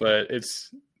fake, but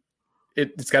it's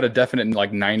got a definite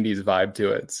like 90s vibe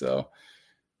to it. So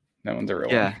that one's a real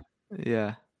one.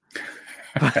 Yeah.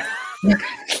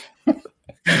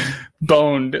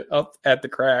 Boned Up at the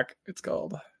Crack, it's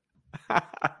called.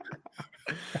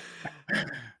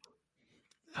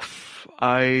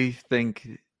 I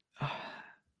think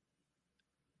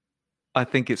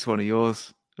it's one of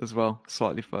yours as well,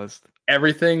 slightly fuzzed.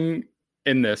 Everything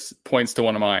in this points to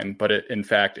one of mine, but it in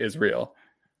fact is real.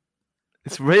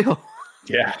 It's real?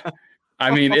 Yeah.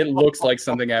 I mean, it looks like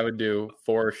something I would do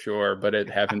for sure, but it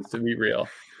happens to be real.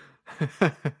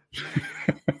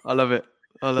 I love it.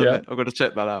 I've got to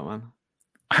check that out, man.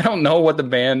 I don't know what the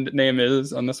band name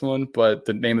is on this one, but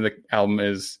the name of the album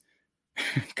is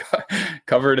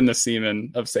Covered in the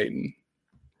Semen of Satan.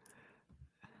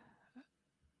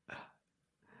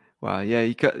 Wow, yeah,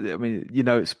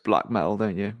 it's black metal,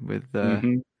 don't you? With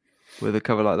a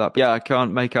cover like that. But yeah, I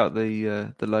can't make out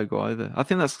the logo either. I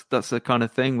think that's the kind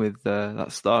of thing with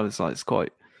that style. It's like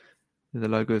the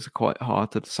logos are quite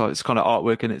hard to decide. It's kind of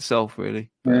artwork in itself, really.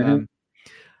 But,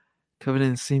 Covered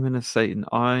in semen of Satan.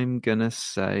 I'm gonna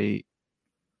say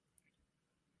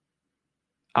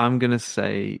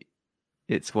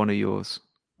it's one of yours.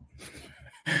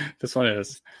 This one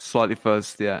is Slightly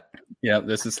fuzzed, yeah. Yeah,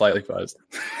 this is slightly fuzzed.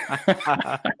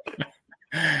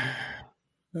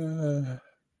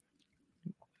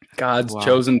 God's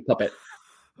chosen puppet.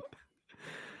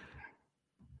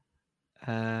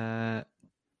 I'm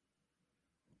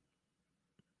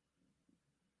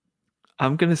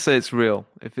going to say it's real.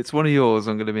 If it's one of yours,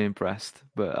 I'm going to be impressed.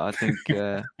 But I think...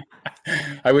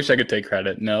 I wish I could take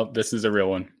credit. No, this is a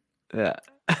real one. Yeah.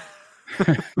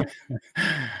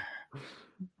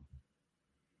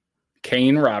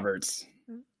 Kane Roberts.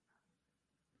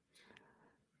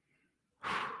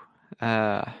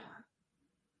 I'm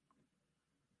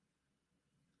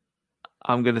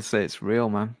going to say it's real,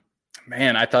 man.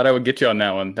 Man, I thought I would get you on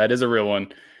that one. That is a real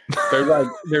one.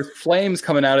 There's flames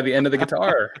coming out of the end of the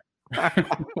guitar.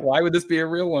 Why would this be a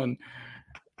real one?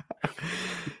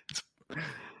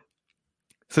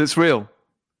 So it's real.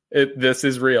 This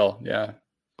is real. Yeah.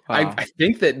 Wow. I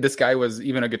think that this guy was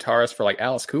even a guitarist for like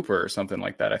Alice Cooper or something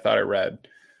like that. I thought I read,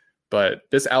 but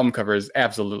this album cover is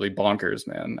absolutely bonkers,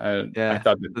 man. I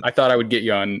thought I would get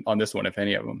you on this one, if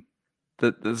any of them.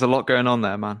 There's a lot going on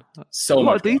there, man. So a lot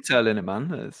much of detail in it,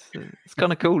 man. It's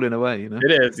kind of cool in a way, you know.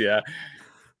 It is, yeah.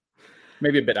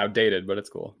 Maybe a bit outdated, but it's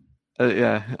cool.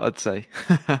 Yeah, I'd say.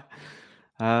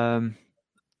 I'm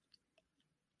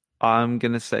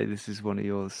gonna say this is one of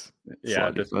yours. Yeah,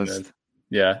 this one is.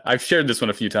 Yeah, I've shared this one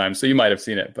a few times, so you might have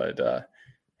seen it. But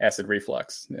Acid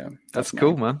Reflux, yeah, that's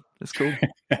cool, man. That's cool.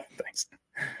 Thanks.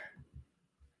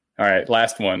 All right,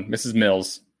 last one, Mrs.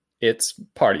 Mills. It's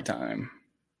Party Time.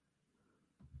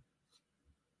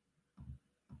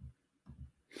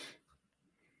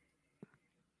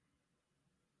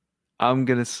 I'm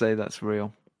gonna say that's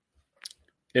real.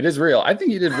 It is real. I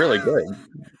think you did really good.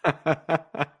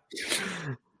 I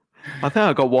think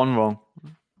I got one wrong.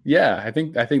 Yeah, I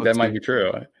think that might be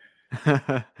true.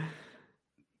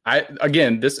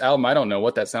 This album, I don't know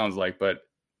what that sounds like, but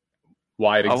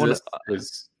why it exists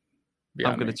is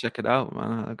beyond I'm gonna me. check it out,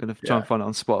 man. I'm gonna try and find it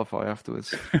on Spotify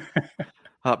afterwards.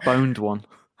 That boned one.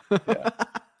 Yeah.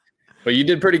 But you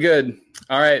did pretty good.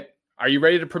 All right, are you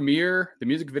ready to premiere the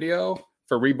music video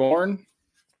for Reborn?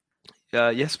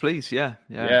 Yes, please. Yeah.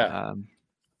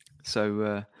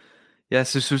 So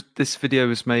this video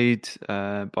was made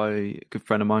by a good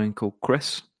friend of mine called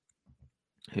Chris,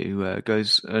 who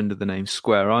goes under the name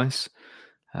Square Ice.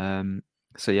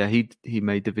 So yeah, he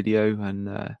made the video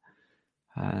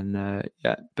and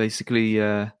basically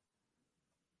hope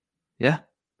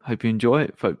you enjoy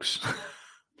it, folks.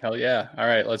 Hell yeah! All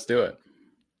right, let's do it.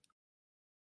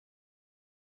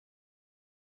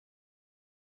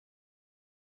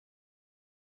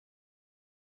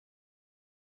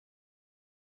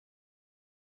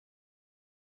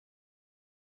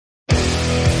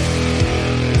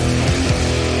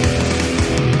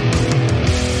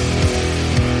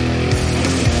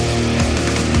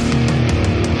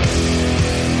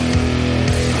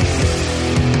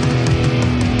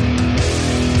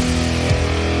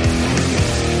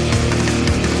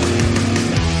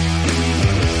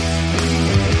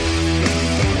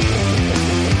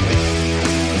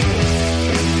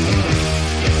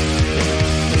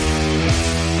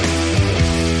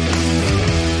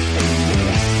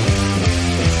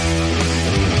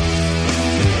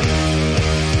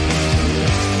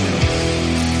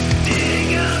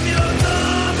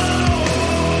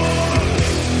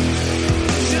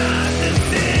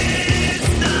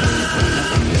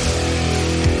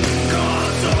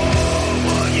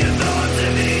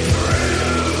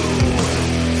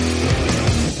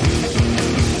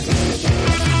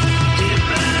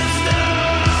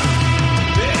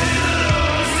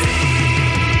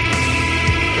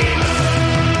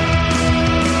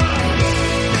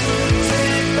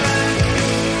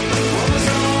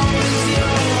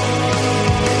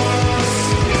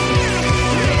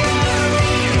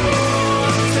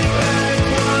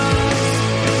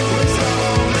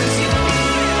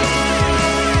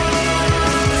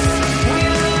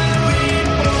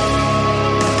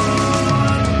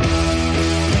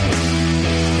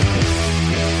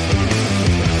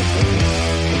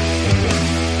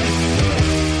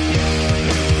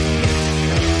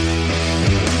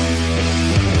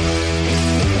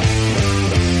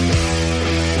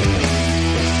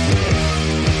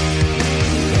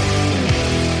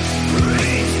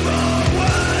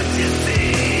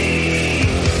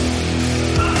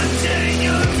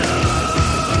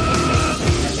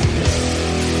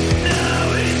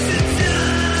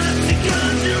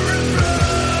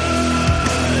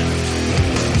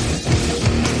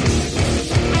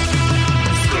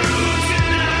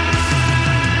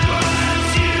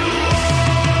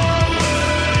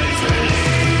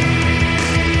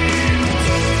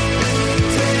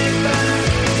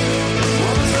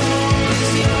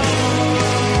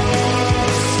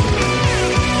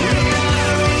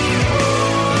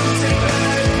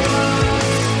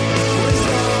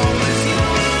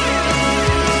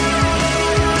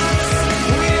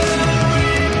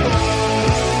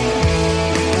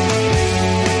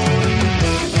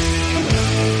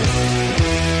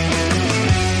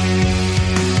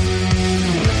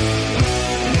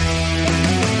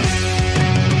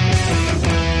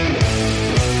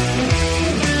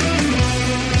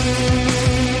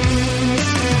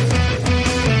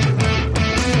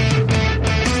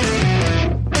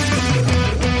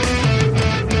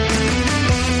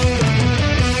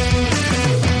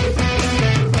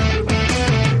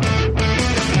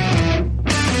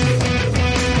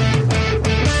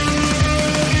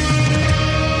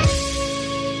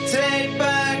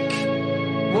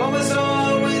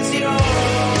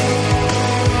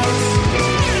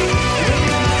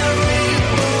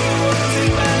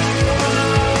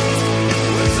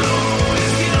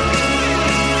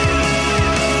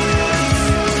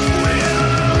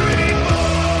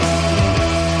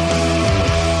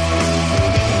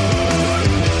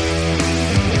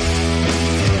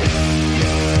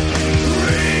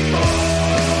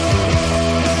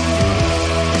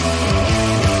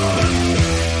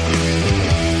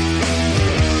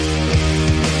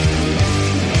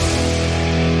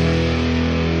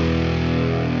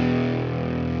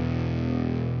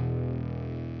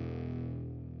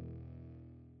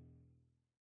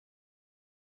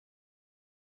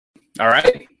 All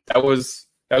right. That was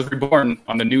Reborn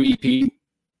on the new EP,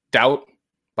 Doubt,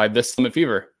 by This Summit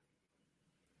Fever.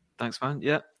 Thanks, man.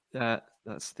 Yeah,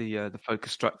 that's the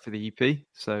focus track for the EP.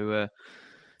 So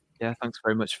yeah, thanks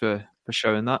very much for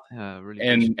showing that.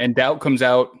 Really. And Doubt comes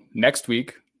out next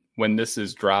week when this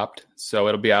is dropped, so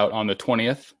it'll be out on the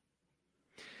 20th.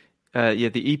 Yeah,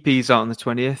 the EP is out on the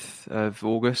 20th of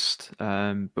August,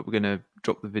 but we're going to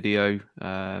drop the video.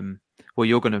 Well,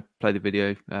 you're going to play the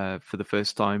video for the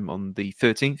first time on the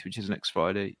 13th, which is next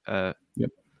Friday. Yep.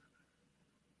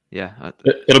 Yeah,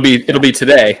 it'll be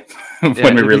today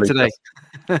when we release today.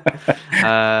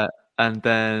 And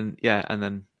then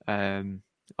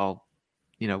I'll,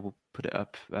 we'll put it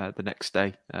up the next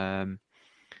day. But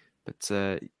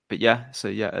yeah, so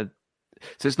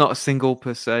it's not a single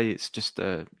per se. It's just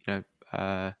just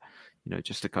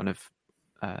a kind of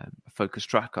focus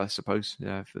track, I suppose,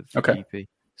 for the EP.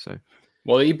 So.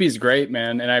 Well, the EP is great,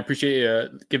 man, and I appreciate you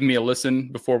giving me a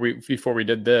listen before we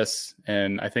did this.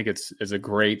 And I think it's a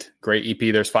great EP.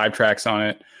 There's 5 tracks on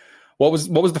it. What was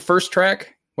the first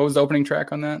track? What was the opening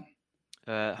track on that?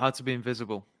 Hard to Be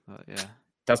Invisible. Yeah,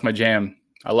 that's my jam.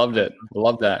 I loved it. I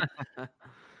love that.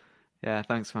 Yeah,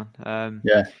 thanks, man.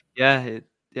 We had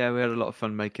a lot of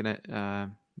fun making it.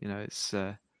 It's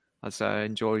I'd say I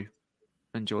enjoy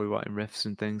writing riffs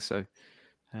and things. So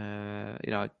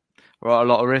I write a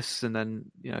lot of riffs, and then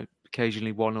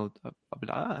occasionally one I'll be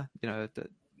like,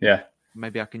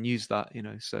 maybe I can use that.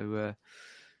 So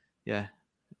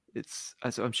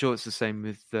I'm sure it's the same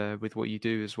with what you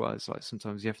do as well. It's like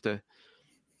sometimes you have to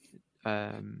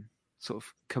sort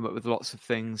of come up with lots of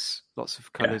things, lots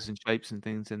of colors and shapes and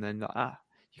things, and then you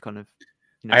kind of.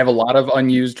 I have a lot of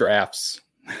unused drafts.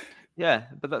 Yeah,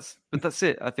 but that's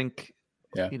it. I think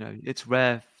it's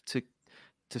rare to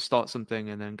start something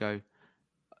and then go,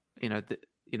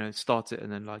 start it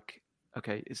and then like,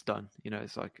 okay, it's done.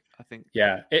 It's like, I think.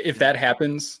 Yeah, if that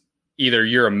happens, either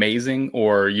you're amazing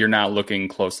or you're not looking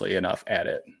closely enough at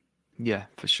it. Yeah,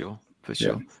 for sure.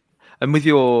 Yeah. And with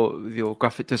your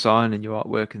graphic design and your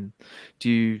artwork, and do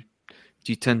you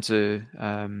tend to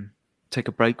take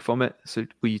a break from it? So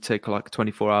will you take like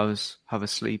 24 hours, have a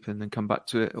sleep, and then come back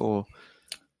to it, or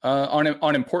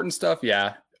on important stuff?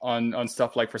 Yeah, on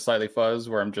stuff like for Slightly Fuzz,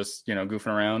 where I'm just goofing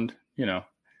around.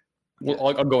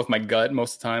 I'll go with my gut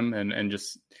most of the time, and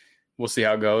just we'll see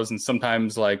how it goes. And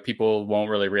sometimes like people won't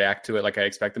really react to it like I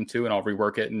expect them to, and I'll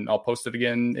rework it and I'll post it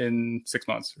again in 6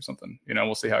 months or something.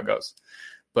 We'll see how it goes.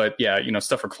 But yeah,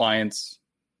 stuff for clients,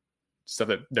 stuff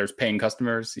that there's paying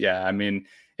customers. Yeah, I mean,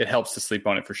 it helps to sleep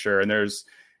on it for sure. And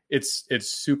it's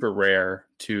super rare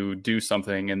to do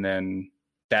something and then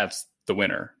that's the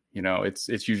winner.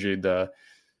 It's usually the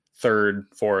 3rd,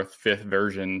 4th, 5th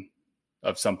version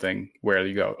of something where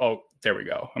you go, oh, there we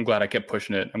go. I'm glad I kept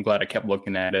pushing it. I'm glad I kept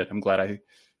looking at it. I'm glad I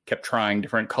kept trying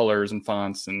different colors and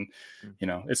fonts. And,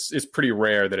 it's pretty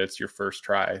rare that it's your first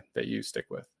try that you stick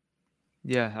with.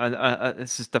 Yeah, and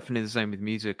this is definitely the same with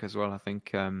music as well. I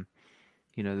think, the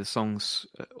songs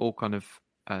all kind of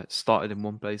started in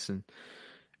one place and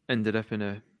ended up in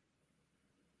a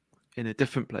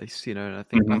different place. And I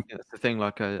think that's the thing.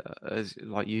 Like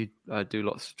you do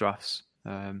lots of drafts,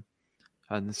 and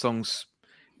the songs,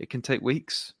 it can take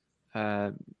weeks.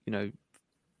 But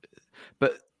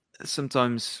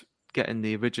sometimes getting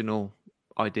the original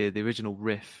idea, the original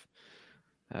riff,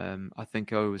 I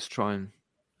think I always try and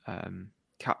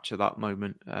capture that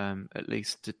moment, at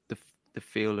least the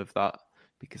feel of that,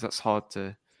 because that's hard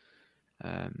to.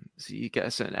 So you get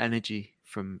a certain energy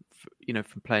from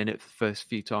playing it for the first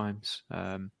few times.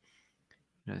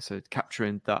 So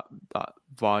capturing that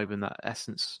vibe and that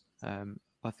essence,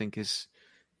 I think is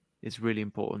really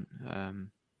important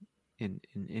in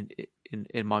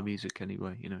my music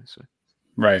anyway. So.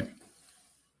 Right.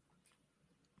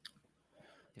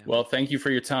 Yeah. Well, thank you for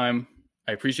your time.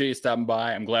 I appreciate you stopping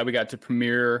by. I'm glad we got to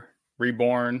premiere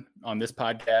Reborn on this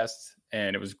podcast,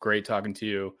 and it was great talking to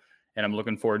you. And I'm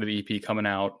looking forward to the EP coming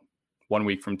out 1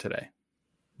 week from today.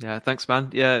 Yeah, thanks, man.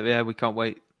 Yeah, we can't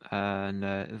wait.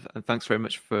 And thanks very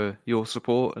much for your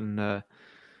support and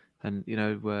having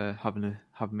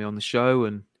me on the show.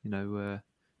 And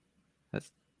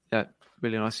that's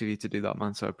really nice of you to do that,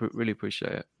 man. So I really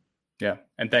appreciate it. Yeah,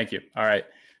 and thank you. All right,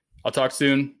 I'll talk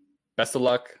soon. Best of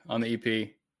luck on the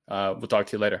EP. We'll talk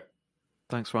to you later.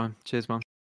 Thanks, Ryan. Cheers, man.